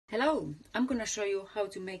Hello, I'm going to show you how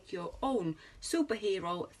to make your own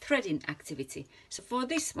superhero threading activity. So for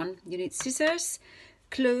this one you need scissors,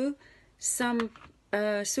 glue, some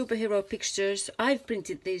superhero pictures. I've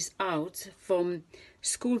printed these out from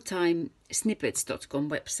schooltimesnippets.com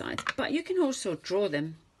website, but you can also draw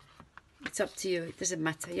them. It's up to you, it doesn't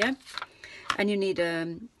matter, yeah? And you need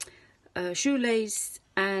a shoelace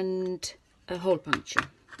and a hole puncture,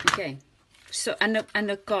 okay? So and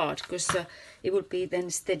a card, because it will be then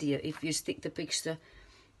steadier if you stick the picture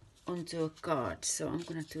onto a card. So I'm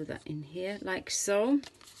gonna do that in here like so.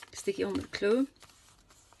 Stick it on with glue,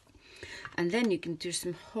 and then you can do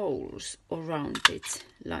some holes around it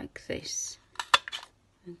like this.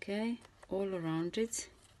 Okay, all around it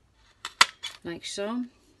like so.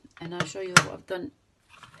 And I'll show you what I've done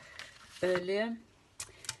earlier.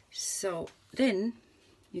 So then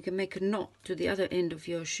you can make a knot to the other end of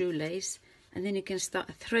your shoelace, and then you can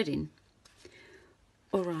start threading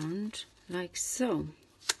around like so,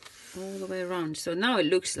 all the way around. So now it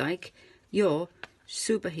looks like your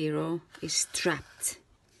superhero is trapped.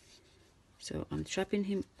 So I'm trapping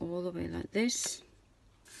him all the way like this.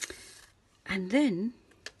 And then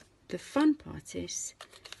the fun part is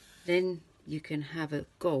then you can have a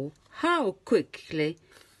go how quickly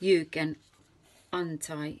you can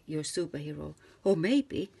untie your superhero, or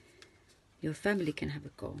maybe your family can have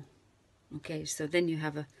a go. Okay, so then you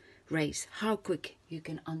have a race how quick you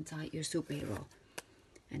can untie your superhero,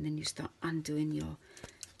 and then you start undoing your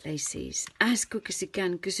laces as quick as you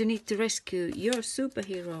can, because you need to rescue your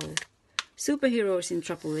superhero. Superhero is in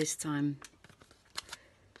trouble this time,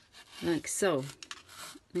 like so.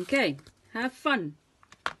 Okay, have fun.